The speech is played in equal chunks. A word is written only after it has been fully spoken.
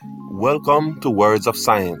Welcome to Words of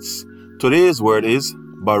Science. Today's word is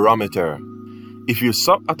barometer. If you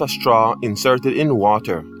suck at a straw inserted in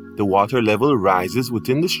water, the water level rises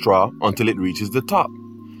within the straw until it reaches the top.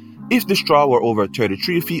 If the straw were over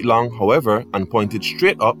 33 feet long, however, and pointed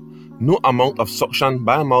straight up, no amount of suction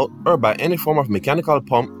by mouth or by any form of mechanical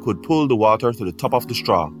pump could pull the water to the top of the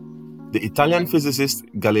straw. The Italian physicist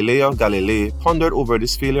Galileo Galilei pondered over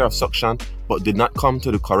this failure of suction but did not come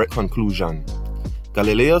to the correct conclusion.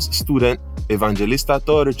 Galileo's student Evangelista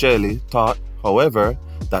Torricelli taught, however,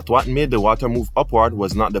 that what made the water move upward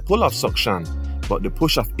was not the pull of suction, but the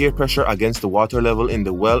push of air pressure against the water level in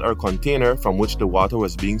the well or container from which the water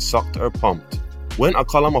was being sucked or pumped. When a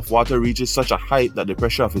column of water reaches such a height that the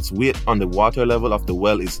pressure of its weight on the water level of the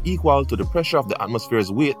well is equal to the pressure of the atmosphere's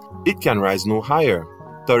weight, it can rise no higher.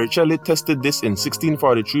 Torricelli tested this in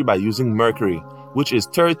 1643 by using mercury, which is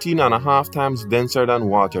 13.5 times denser than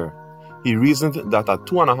water. He reasoned that a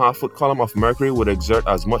 2.5-foot column of mercury would exert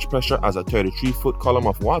as much pressure as a 33-foot column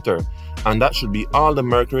of water, and that should be all the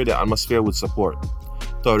mercury the atmosphere would support.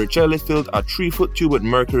 Torricelli filled a 3-foot tube with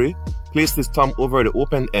mercury, placed his thumb over the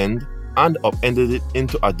open end, and upended it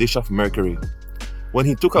into a dish of mercury. When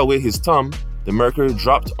he took away his thumb, the mercury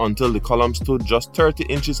dropped until the column stood just 30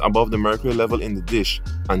 inches above the mercury level in the dish,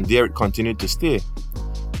 and there it continued to stay.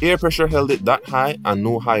 Air pressure held it that high and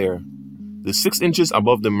no higher. The 6 inches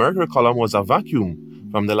above the mercury column was a vacuum,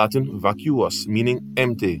 from the Latin vacuus, meaning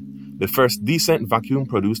empty, the first decent vacuum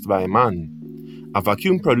produced by man. A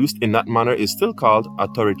vacuum produced in that manner is still called a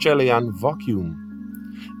Torricellian vacuum.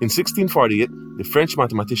 In 1648, the French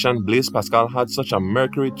mathematician Blaise Pascal had such a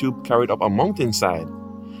mercury tube carried up a mountainside.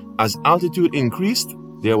 As altitude increased,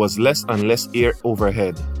 there was less and less air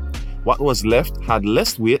overhead. What was left had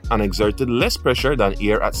less weight and exerted less pressure than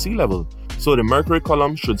air at sea level, so the mercury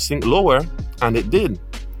column should sink lower, and it did.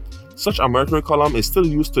 Such a mercury column is still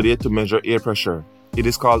used today to measure air pressure. It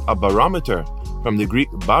is called a barometer, from the Greek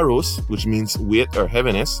baros, which means weight or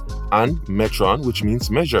heaviness, and metron, which means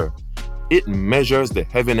measure. It measures the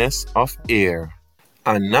heaviness of air.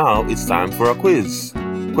 And now it's time for a quiz.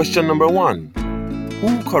 Question number 1.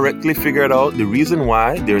 Who correctly figured out the reason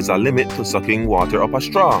why there is a limit to sucking water up a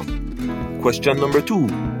straw? Question number 2.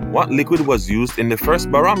 What liquid was used in the first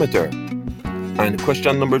barometer? And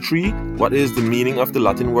question number 3. What is the meaning of the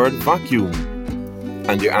Latin word vacuum?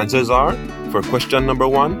 And your answers are, for question number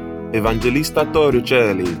 1, Evangelista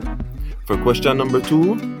Torricelli. For question number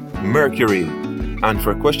 2, mercury. And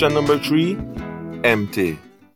for question number 3, empty.